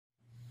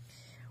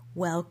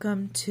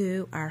Welcome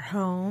to our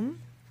home,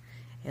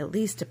 at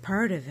least a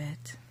part of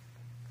it.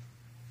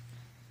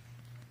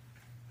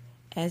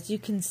 As you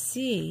can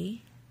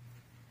see,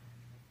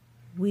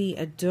 we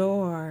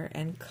adore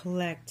and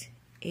collect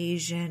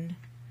Asian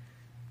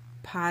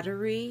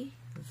pottery,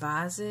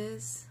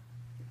 vases,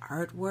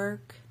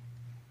 artwork.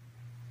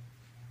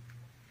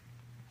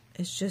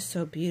 It's just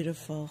so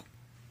beautiful.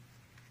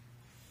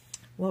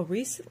 Well,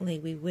 recently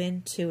we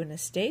went to an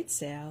estate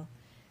sale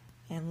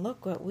and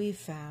look what we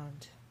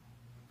found.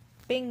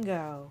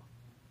 Bingo!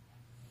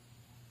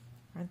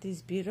 Aren't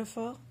these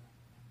beautiful?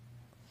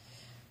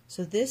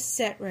 So this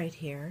set right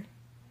here,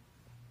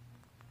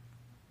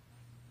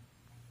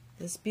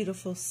 this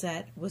beautiful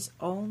set was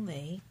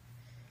only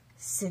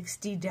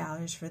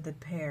 $60 for the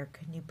pair.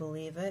 Can you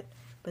believe it?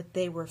 But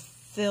they were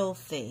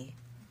filthy.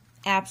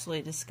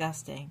 Absolutely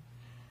disgusting.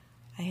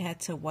 I had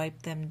to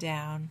wipe them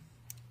down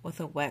with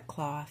a wet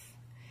cloth.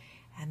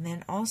 And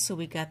then also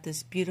we got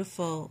this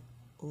beautiful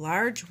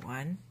large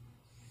one.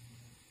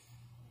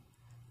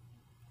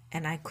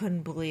 And I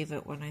couldn't believe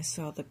it when I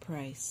saw the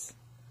price.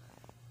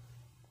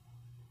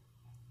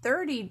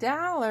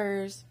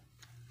 $30?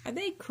 Are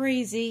they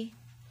crazy?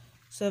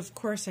 So of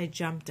course I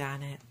jumped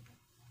on it.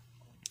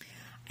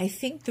 I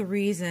think the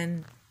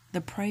reason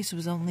the price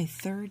was only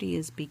 $30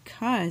 is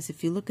because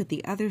if you look at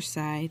the other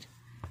side,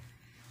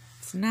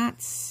 it's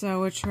not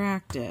so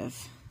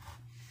attractive.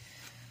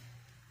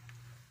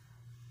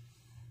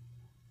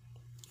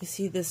 You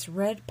see, this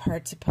red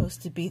part's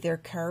supposed to be their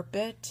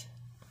carpet,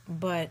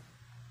 but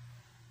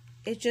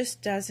it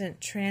just doesn't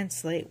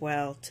translate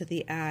well to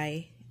the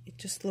eye. It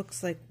just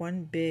looks like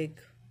one big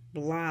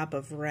blob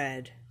of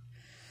red.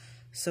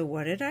 So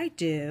what did I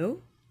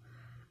do?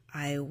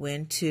 I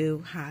went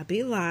to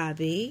Hobby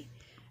Lobby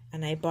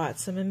and I bought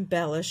some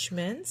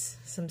embellishments,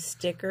 some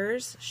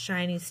stickers,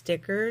 shiny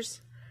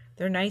stickers.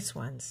 They're nice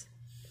ones.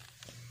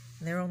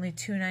 And they're only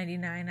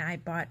 $2.99. I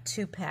bought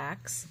 2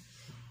 packs.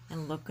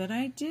 And look what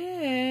I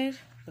did.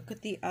 Look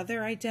at the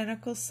other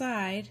identical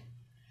side.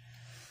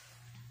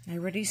 I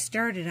already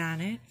started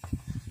on it.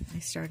 I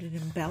started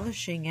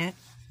embellishing it.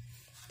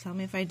 Tell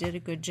me if I did a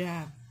good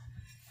job.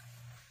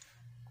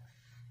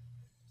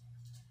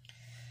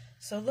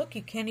 So look,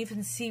 you can't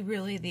even see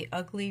really the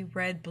ugly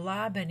red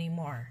blob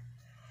anymore.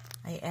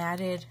 I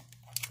added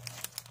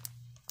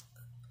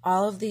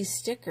all of these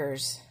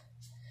stickers,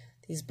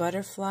 these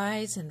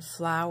butterflies and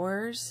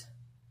flowers.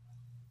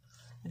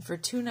 And for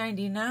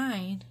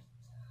 $2.99,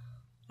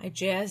 I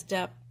jazzed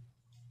up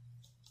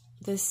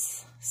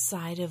this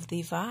side of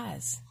the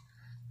vase.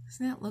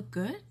 Doesn't that look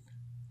good?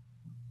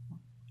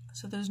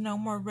 So there's no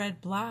more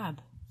red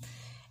blob.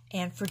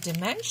 And for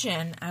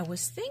dimension, I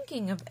was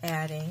thinking of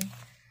adding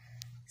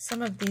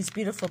some of these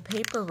beautiful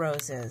paper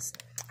roses.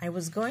 I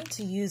was going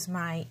to use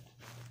my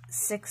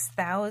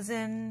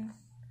 6000,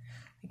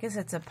 I guess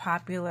it's a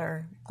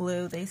popular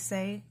glue, they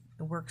say.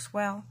 It works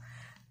well.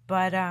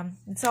 But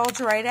it's all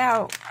dried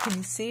out. Can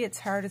you see? It's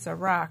hard as a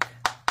rock.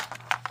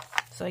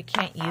 So I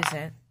can't use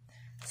it.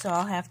 So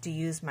I'll have to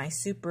use my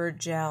super glue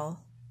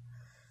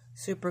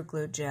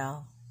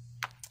gel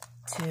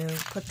to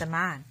put them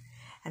on.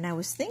 And I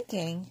was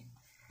thinking,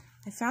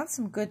 I found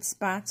some good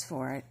spots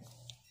for it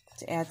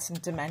to add some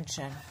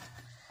dimension.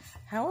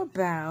 How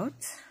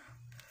about,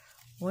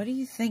 what do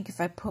you think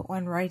if I put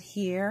one right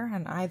here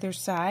on either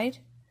side?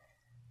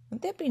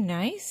 Wouldn't that be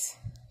nice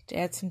to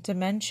add some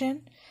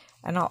dimension?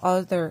 And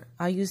I'll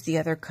use the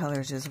other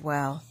colors as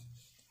well.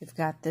 We've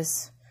got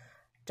this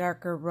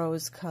darker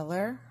rose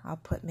color. I'll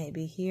put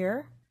maybe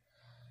here.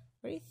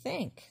 What do you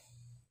think?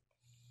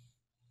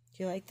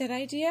 Do you like that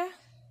idea?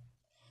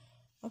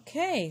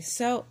 Okay,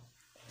 so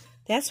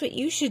that's what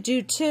you should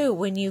do too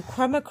when you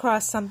come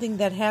across something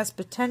that has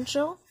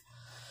potential.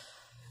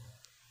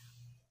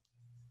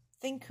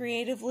 Think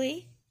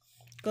creatively.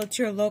 Go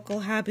to your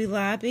local Hobby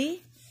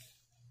Lobby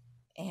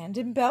and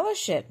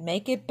embellish it.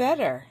 Make it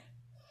better.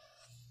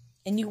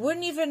 And you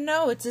wouldn't even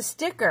know it's a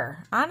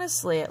sticker.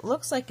 Honestly, it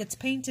looks like it's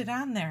painted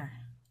on there.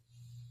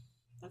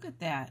 Look at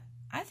that.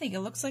 I think it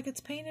looks like it's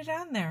painted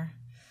on there.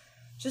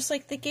 Just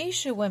like the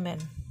geisha women.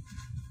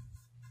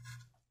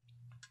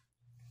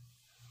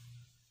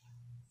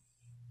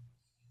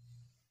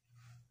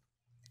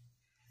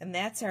 And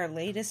that's our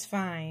latest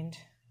find.